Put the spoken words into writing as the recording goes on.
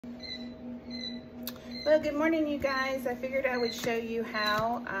Well, good morning, you guys. I figured I would show you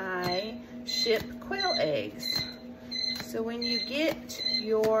how I ship quail eggs. So when you get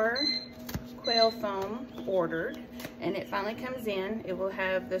your quail foam ordered and it finally comes in, it will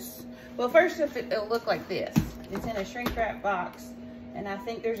have this, well, first it'll look like this. It's in a shrink wrap box, and I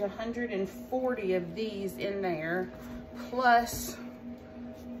think there's 140 of these in there, plus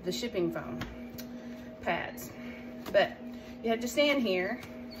the shipping foam pads. But you have to stand here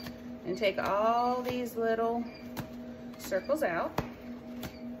and take all these little circles out,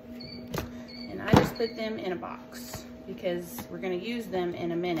 and I just put them in a box because we're going to use them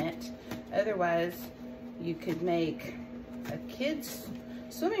in a minute. Otherwise, you could make a kid's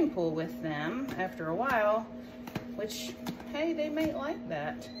swimming pool with them after a while, which, hey, they may like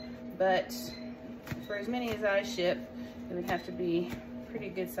that, but for as many as I ship, it would have to be a pretty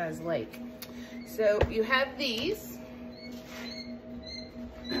good sized lake. So you have these,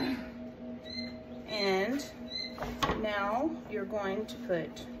 and now you're going to put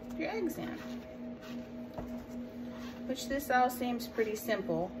your eggs in, which this all seems pretty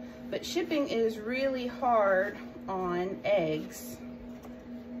simple, but shipping is really hard on eggs.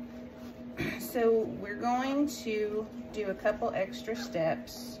 So we're going to do a couple extra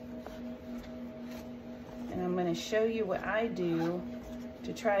steps, and I'm going to show you what I do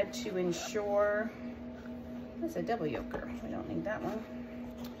to try to ensure, that's a double yolker, we don't need that one,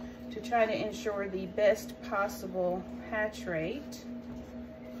 to try to ensure the best possible hatch rate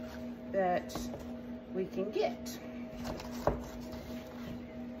that we can get.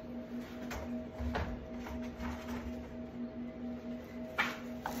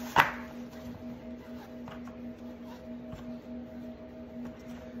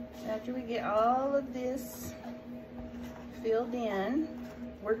 After we get all of this filled in,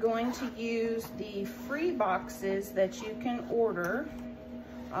 we're going to use the free boxes that you can order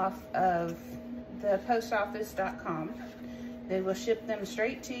off of the postoffice.com. They will ship them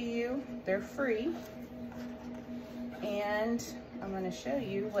straight to you. They're free. And I'm going to show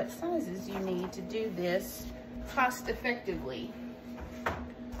you what sizes you need to do this cost effectively.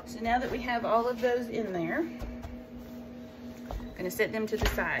 So now that we have all of those in there, I'm going to set them to the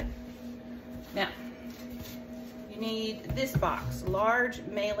side. Now, you need this box, large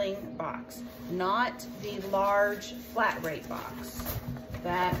mailing box, not the large flat rate box.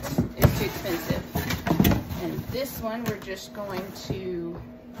 That is too expensive. And this one we're just going to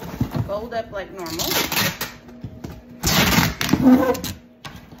fold up like normal.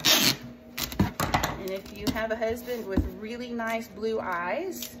 And if you have a husband with really nice blue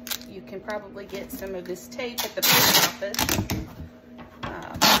eyes, you can probably get some of this tape at the post office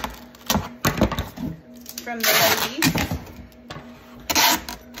from the ladies,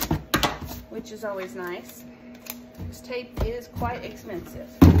 which is always nice. This tape is quite expensive.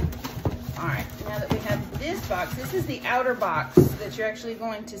 All right, now that we have this box, this is the outer box that you're actually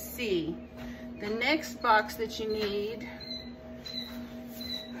going to see. The next box that you need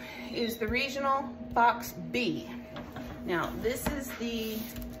is the regional box B. Now, this is the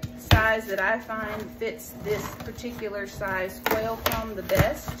size that I find fits this particular size quail foam the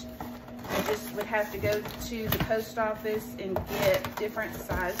best. I just would have to go to the post office and get different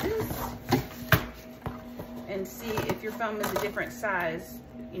sizes and see if your foam is a different size,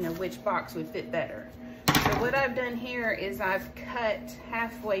 you know, which box would fit better. So what I've done here is I've cut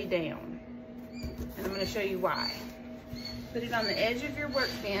halfway down, and I'm going to show you why. Put it on the edge of your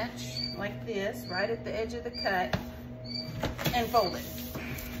workbench like this, right at the edge of the cut, and fold it.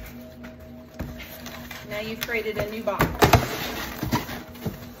 Now you've created a new box.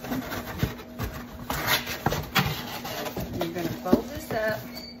 And you're going to fold this up.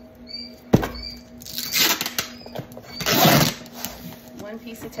 One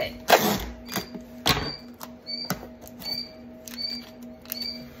piece of tape.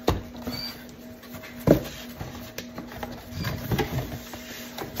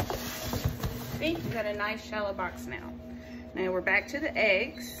 See, you got a nice shallow box now. Now we're back to the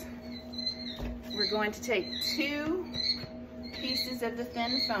eggs. We're going to take 2 pieces of the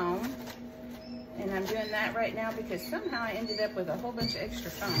thin foam, and I'm doing that right now because somehow I ended up with a whole bunch of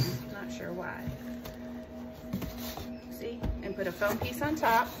extra foam. Not sure why. See, and put a foam piece on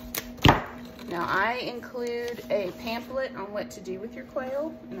top. Now I include a pamphlet on what to do with your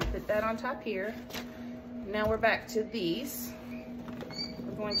quail, and I'll put that on top here. Now we're back to these.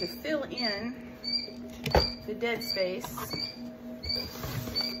 We're going to fill in the dead space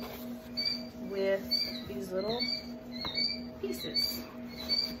with these little pieces.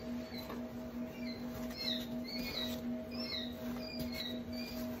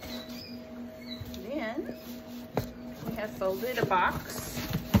 Then we have folded a box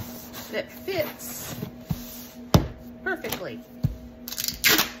that fits perfectly.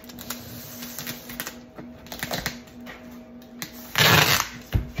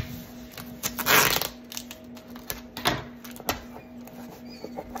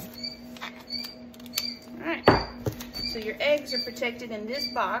 All right, so your eggs are protected in this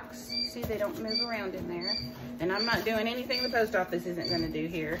box. See, they don't move around in there. And I'm not doing anything the post office isn't gonna do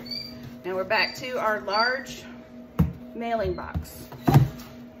here. Now we're back to our large mailing box.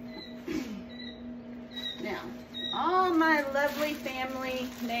 Now, all my lovely family,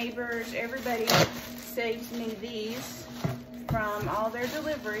 neighbors, everybody saves me these from all their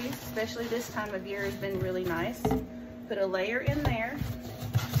deliveries, especially this time of year has been really nice. Put a layer in there,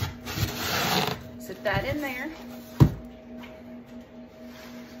 sit that in there.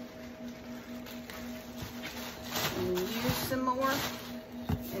 And use some more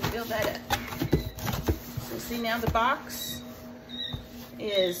and fill that up. So see, now the box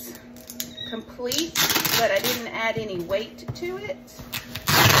is complete, but I didn't add any weight to it.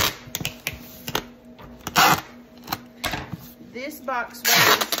 This box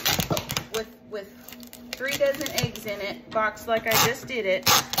weighs, with 3 dozen eggs in it, boxed like I just did it,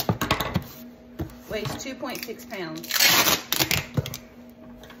 weighs 2.6 pounds.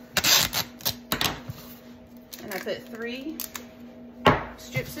 And I put 3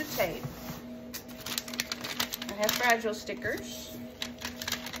 strips of tape. I have fragile stickers.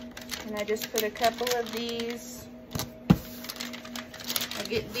 And I just put a couple of these. I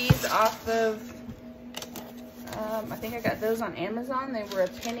get these off of, I think I got those on Amazon. They were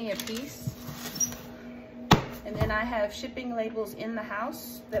 $0.01 a piece. And then I have shipping labels in the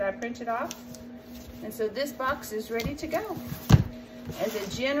house that I printed off. And so this box is ready to go. As a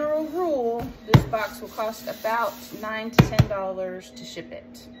general rule, this box will cost about $9 to $10 to ship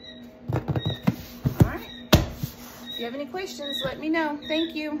it. All right. If you have any questions, let me know.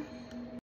 Thank you.